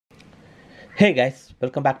Hey guys,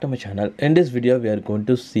 welcome back to my channel. In this video, we are going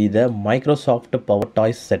to see the Microsoft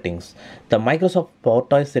Powertoys settings. The Microsoft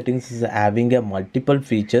Powertoys settings is having a multiple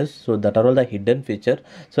features, so that are all the hidden feature.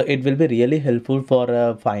 So it will be really helpful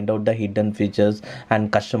for find out the hidden features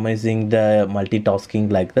and customizing the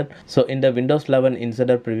multitasking like that. So in the Windows 11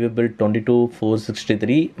 Insider Preview Build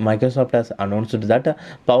 22463, Microsoft has announced that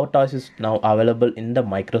Powertoys is now available in the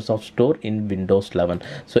Microsoft Store in Windows 11.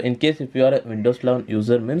 So in case if you are a Windows 11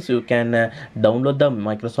 user, means you can download the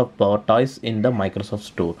Microsoft Powertoys in the Microsoft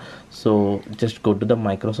Store. So just go to the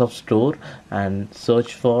Microsoft Store and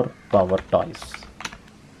search for Powertoys.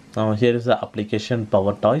 Now here is the application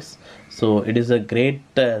Powertoys. So it is a great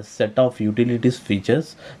set of utilities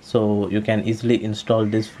features, so you can easily install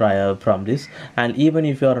this from this. And even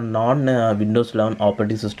if you are non Windows 11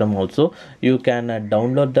 operating system also, you can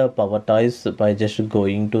download the Powertoys by just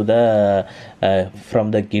going to the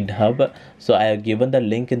from the GitHub. So I have given the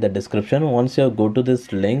link in the description. Once you go to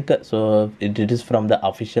this link, so it is from the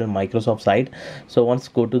official Microsoft site. So once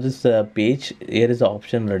go to this page, here is the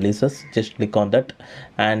option releases, just click on that,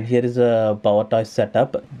 and here is a Powertoys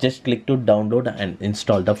setup. Just click to download and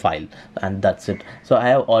install the file, and that's it. So I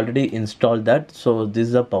have already installed that. So this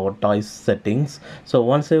is the Powertoys settings. So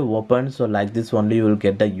once I open, so like this only you will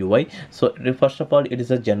get the UI. So first of all, it is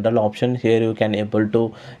a general option. Here you can able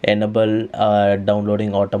to enable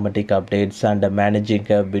downloading automatic updates and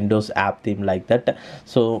managing a Windows app theme like that.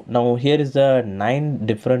 So now here is the 9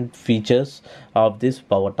 different features of this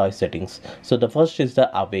Powertoys settings. So the first is the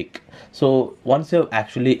awake. So once you have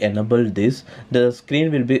actually enabled this, the screen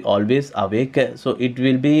will be always awake. So it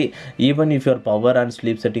will be, even if your power and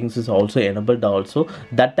sleep settings is also enabled also,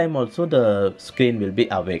 that time also the screen will be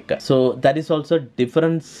awake. So that is also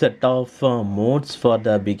different set of modes for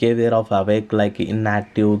the behavior of awake, like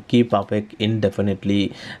inactive, keep awake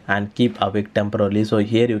indefinitely, and keep awake temporarily. So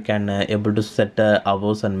here you can able to set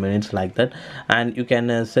hours and minutes like that, and you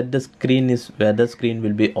can set the screen is where the screen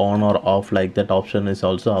will be on or off, like that option is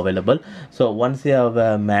also available. So once you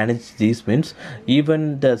have managed these, means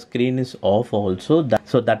even the screen is off also,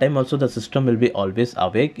 that time also the system will be always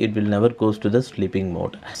awake. It will never goes to the sleeping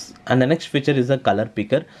mode. And the next feature is a color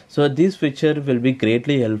picker. So this feature will be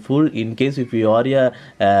greatly helpful in case if you are a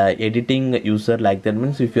editing user, like that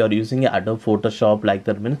means if you are using Adobe Photoshop, like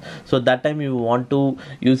that means, so that time you want to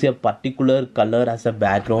use a particular color as a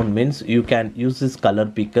background, means you can use this color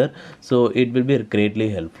picker. So it will be greatly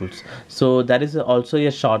helpful. So that is also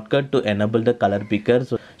a shortcut to enable the color picker.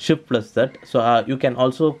 So shift plus that. So you can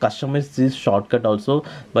also customize this shortcut also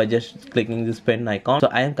by just clicking this pen icon. So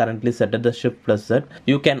I am currently set at the shift plus that.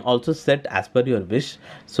 You can also set as per your wish.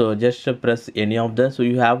 So just press any of the, so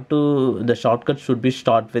you have to, the shortcut should be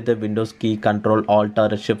start with the Windows key, Control Alt or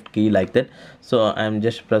a Shift key, like that. So I am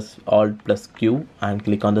just press Alt plus Q and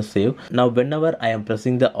click on the save. Now whenever I am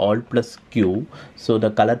pressing the Alt plus Q, so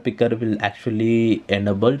the color picker will actually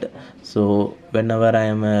enabled. So whenever I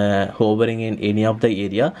am hovering in any of the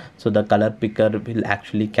area, so the color picker will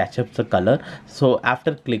actually catch up the color. So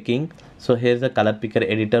after clicking, so here's the color picker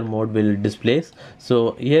editor mode will displays.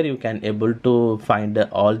 So here you can able to find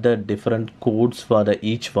all the different codes for the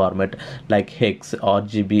each format, like hex,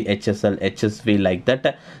 RGB, HSL, HSV, like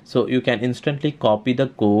that. So you can instantly copy the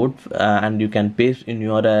code and you can paste in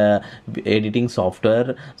your editing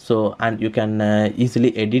software. So and you can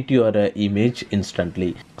easily edit your image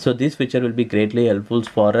instantly. So this feature will be greatly helpful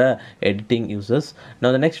for editing users.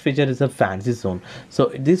 Now the next feature is a fancy zone.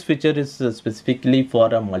 So this feature is specifically for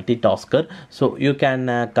a multitasker. So you can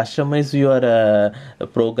customize your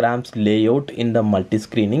program's layout in the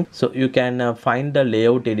multi-screening. So you can find the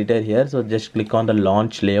layout editor here. So just click on the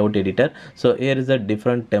launch layout editor. So here is the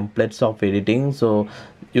different templates of editing. So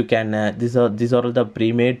you can these are all the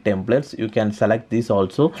pre-made templates. You can select this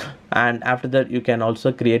also, and after that you can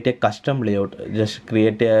also create a custom layout. Just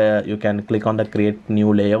create a, you can click on the create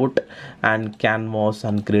new layout, and canvas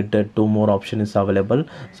and grid, two more options is available.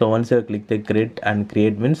 So once you click the grid and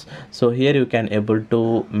create, means, so here you can able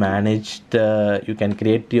to manage the, you can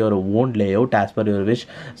create your own layout as per your wish.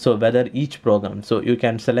 So whether each program, so you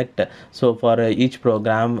can select, so for each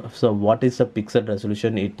program, so what is the pixel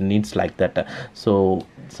resolution it needs, like that. So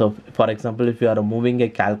for example, if you are moving a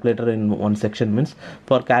calculator in one section, means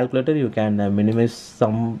for calculator you can minimize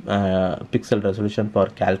some pixel resolution for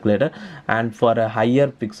calculator, and for a higher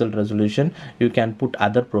pixel resolution you can put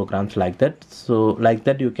other programs, like that. So like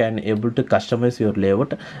that you can able to customize your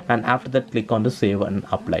layout, and after that click on the save and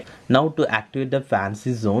apply. Now to activate the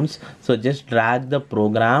fancy zones, so just drag the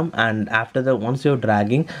program, and after the, once you're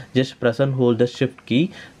dragging, just press and hold the shift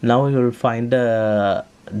key. Now you will find the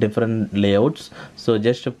different layouts. So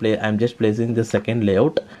just to play, I'm just placing the second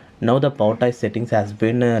layout, now the Powertoys settings has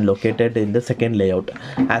been located in the second layout.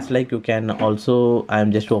 As like you can also, I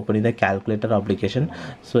am just opening the calculator application,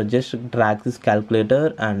 so just drag this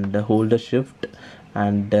calculator and hold the shift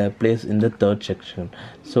and place in the third section.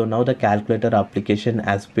 So now the calculator application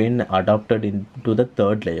has been adopted into the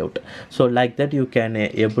third layout. So like that you can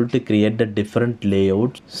able to create the different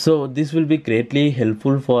layouts. So this will be greatly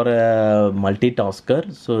helpful for a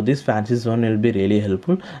multitasker. So this fancy one will be really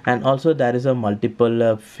helpful, and also there is a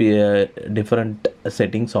multiple different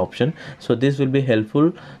settings option. So this will be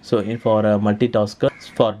helpful, so for a multitasker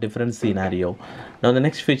for different scenario. Now the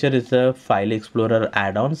next feature is the file explorer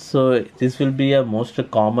add-ons. So this will be a most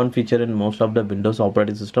common feature in most of the Windows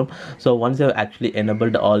operating system. So once you have actually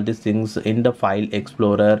enabled all these things in the file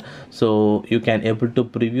explorer, so you can able to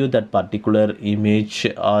preview that particular image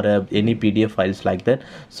or any PDF files like that.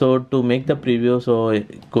 So to make the preview, so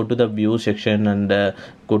go to the view section and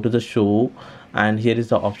go to the show, and here is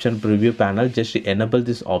the option preview panel. Just enable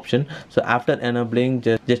this option. So after enabling,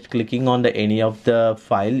 just clicking on the any of the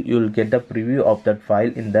file, you will get the preview of that file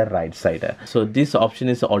in the right side. So this option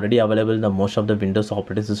is already available in the most of the Windows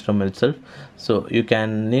operating system itself, so you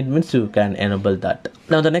can means you can enable that.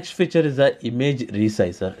 Now the next feature is the image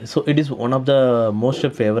resizer. So it is one of the most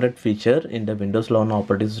favorite feature in the Windows 11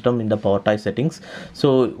 operating system in the Powertoys settings.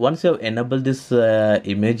 So once you have enabled this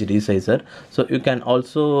image resizer, so you can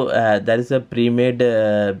also there is a pre-made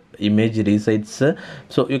image resize,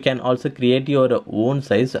 so you can also create your own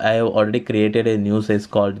size. I have already created a new size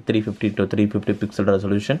called 350 to 350 pixel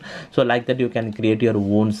resolution. So like that you can create your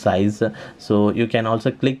own size. So you can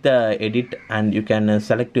also click the edit and you can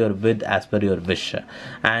select your width as per your wish.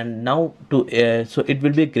 And now to so it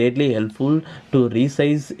will be greatly helpful to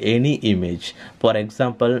resize any image. For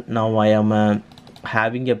example, now I am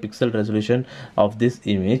having a pixel resolution of this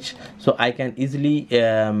image, so I can easily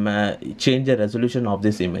change the resolution of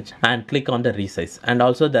this image and click on the resize. And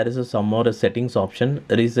also there is some more settings option,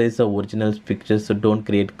 resize the original pictures, so don't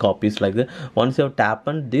create copies like that. Once you have tapped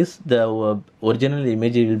on this, the original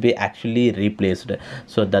image will be actually replaced.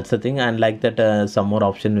 So that's the thing, and like that some more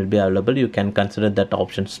option will be available. You can consider that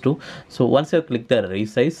options too. So once you click the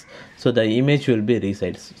resize, so the image will be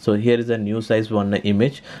resized. So here is a new size one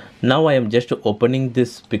image. Now I am just opening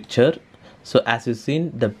this picture. So as you've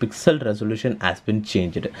seen, the pixel resolution has been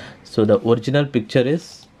changed. So the original pixel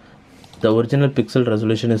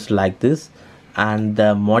resolution is like this, and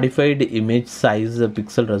the modified image size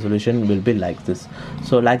pixel resolution will be like this.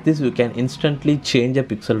 So like this you can instantly change a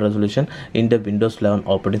pixel resolution in the Windows 11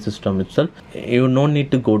 operating system itself. You no need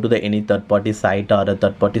to go to the any third-party site or a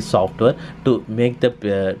third-party software to make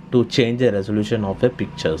the to change the resolution of the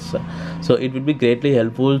pictures. So it will be greatly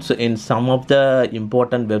helpful in some of the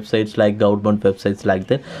important websites like government websites like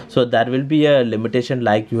that. So there will be a limitation,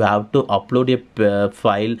 like you have to upload a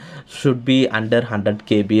file should be under 100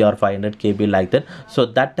 KB or 500 KB like that. So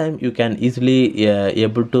that time you can easily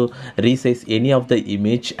able to resize any of the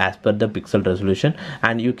image as per the pixel resolution,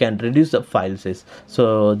 and you can reduce the file size.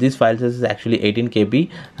 So this file size is actually 18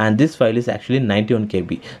 KB and this file is actually 91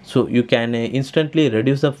 KB. So you can instantly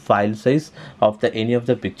reduce the file size of the any of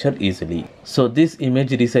the picture easily. So this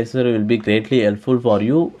image resizer will be greatly helpful for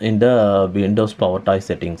you in the Windows Powertoys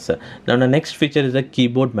settings. Now the next feature is the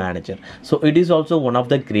keyboard manager. So it is also one of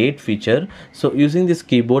the great feature. So using this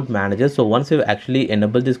keyboard manager, so once you actually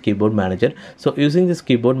enable this keyboard manager, so using this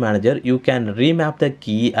keyboard manager you can remap the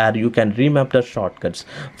key or you can remap the shortcuts.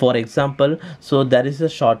 For example, so there is a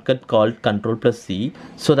shortcut called Ctrl+C.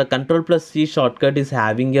 So the Ctrl+C shortcut is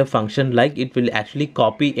having a function like it will actually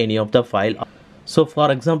copy any of the file. So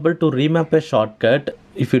for example, to remap a shortcut,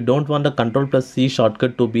 if you don't want the Ctrl+C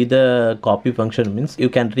shortcut to be the copy function, means you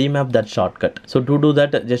can remap that shortcut. So to do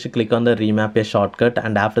that, just click on the remap a shortcut,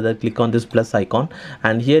 and after that click on this plus icon,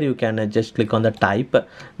 and here you can just click on the type.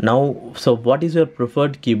 Now, so what is your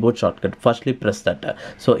preferred keyboard shortcut? Firstly press that.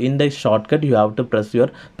 So in the shortcut you have to press your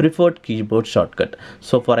preferred keyboard shortcut.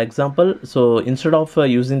 So for example, so instead of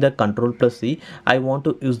using the Ctrl+C, I want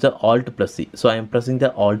to use the Alt+C. So I am pressing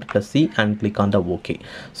the Alt+C and click on the OK.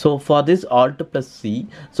 So for this Alt+C,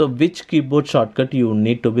 so which keyboard shortcut you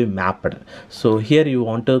need to be mapped? So here you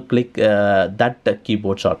want to click that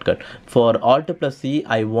keyboard shortcut. For Alt+C,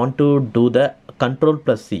 I want to do the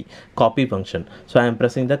Ctrl+C copy function. So I am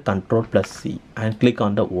pressing the Ctrl+C and click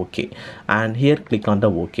on the OK, and here click on the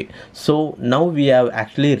OK. So now we have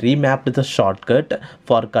actually remapped the shortcut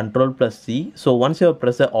for Ctrl+C. So once you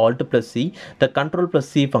press the Alt+C, the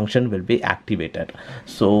Ctrl+C function will be activated.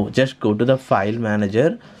 So just go to the file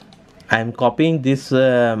manager. I am copying this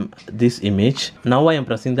this image. Now I am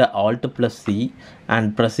pressing the Alt+C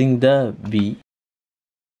and pressing the V.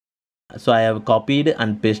 So I have copied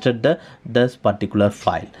and pasted this particular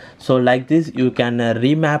file. So like this you can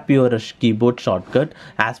remap your keyboard shortcut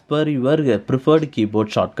as per your preferred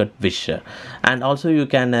keyboard shortcut wish. And also you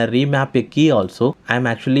can remap a key also. I'm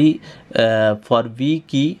actually for V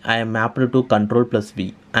key I am mapped to Control plus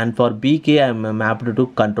V, and for B key I am mapped to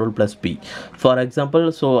Control plus B, for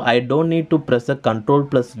example. So I don't need to press a Control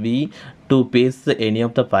plus V to paste any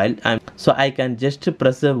of the file, so I can just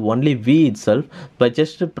press only V itself. By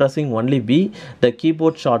just pressing only V, the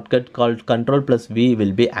keyboard shortcut called Control plus V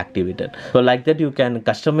will be activated. So like that you can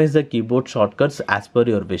customize the keyboard shortcuts as per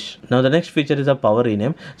your wish. Now the next feature is a power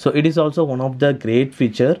rename. So it is also one of the great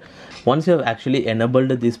feature. Once you have actually enabled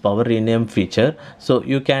this power rename feature, so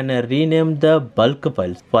you can rename the bulk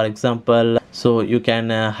files. For example, so you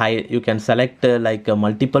can select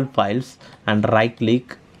multiple files and right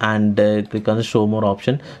click and click on the show more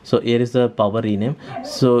option. So here is the power rename.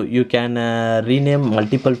 So you can rename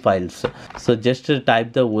multiple files. So just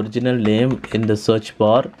type the original name in the search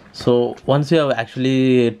bar. So once you have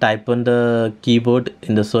actually typed on the keyboard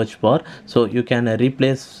in the search bar, so you can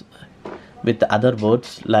replace with other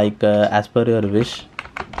words like as per your wish.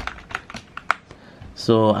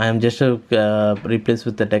 So I am just replace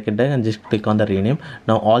with the TechNtech and just click on the rename.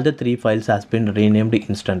 Now all the 3 files has been renamed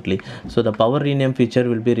instantly. So the power rename feature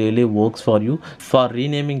will be really works for you for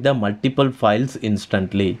renaming the multiple files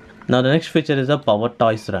instantly. Now the next feature is a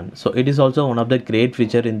Powertoys run. So it is also one of the great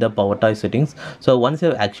feature in the Powertoys settings. So once you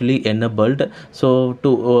have actually enabled, so to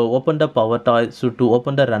open the Powertoys, so to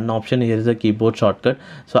open the run option, here is a keyboard shortcut.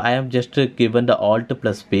 So I have just given the Alt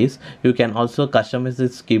plus space. You can also customize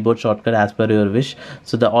this keyboard shortcut as per your wish.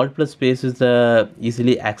 So the Alt plus space is the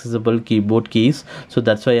easily accessible keyboard keys. So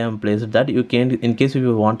that's why I am placed that. You can, in case if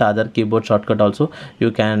you want other keyboard shortcut also,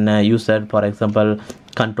 you can use that. For example,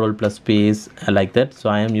 Control plus space, like that. So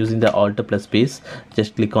I am using the Alt plus space.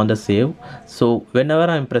 Just click on the save. So whenever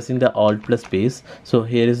I am pressing the Alt plus space, so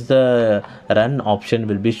here is the run option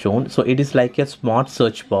will be shown. So it is like a smart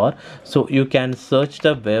search bar. So you can search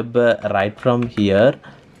the web right from here.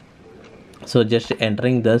 So just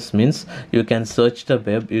entering this means you can search the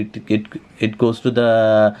web. It goes to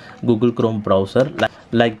the Google Chrome browser.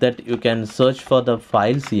 Like that you can search for the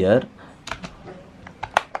files here.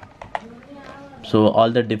 So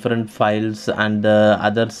all the different files and the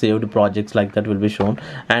other saved projects like that will be shown.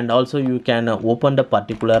 And also you can open the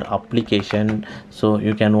particular application. So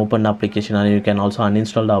you can open the application and you can also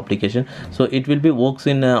uninstall the application. So it will be works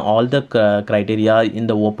in all the criteria in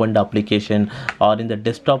the opened application, or in the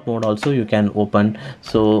desktop mode also you can open.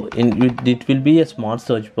 So it will be a smart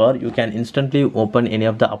search bar. You can instantly open any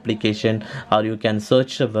of the application, or you can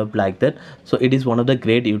search the web like that. So it is one of the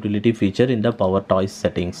great utility feature in the Powertoys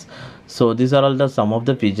settings. So these are all the some of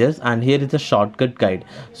the features, and here is the shortcut guide.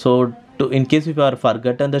 So in case if you are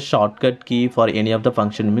forgotten the shortcut key for any of the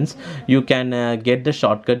function, means you can get the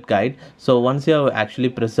shortcut guide. So once you have actually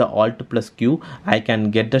press the Alt plus Q, I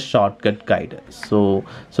can get the shortcut guide. So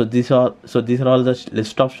these are all the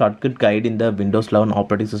list of shortcut guide in the Windows 11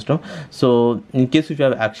 operating system. So in case if you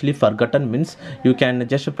have actually forgotten, means you can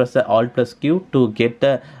just press the Alt plus Q to get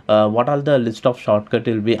the what all the list of shortcut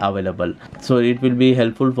will be available. So it will be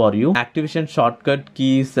helpful for you. Activation shortcut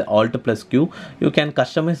keys Alt plus Q. You can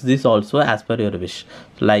customize this also as per your wish,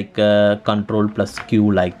 like Control plus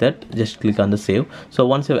Q, like that. Just click on the save. So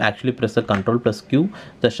once you actually press the Control plus Q,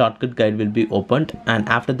 the shortcut guide will be opened. And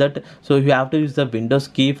after that, so you have to use the Windows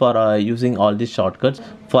key for using all these shortcuts.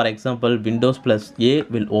 For example, Windows plus A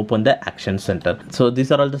will open the Action Center. So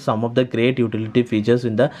these are all the some of the great utility features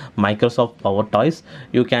in the Microsoft Powertoys.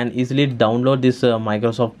 You can easily download this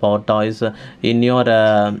Microsoft Powertoys in your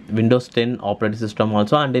Windows 10 operating system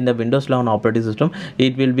also, and in the Windows 11 operating system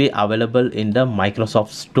it will be available in the Microsoft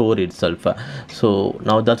Store itself. So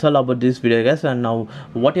now that's all about this video, guys. And now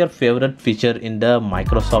what your favorite feature in the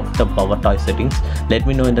Microsoft Powertoys settings? Let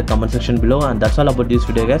me know in the comment section below. And that's all about this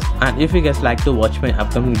video, guys. And if you guys like to watch my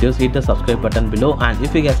upcoming videos, hit the subscribe button below. And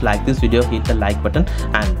if you guys like this video, hit the like button.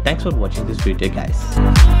 And thanks for watching this video,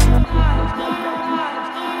 guys.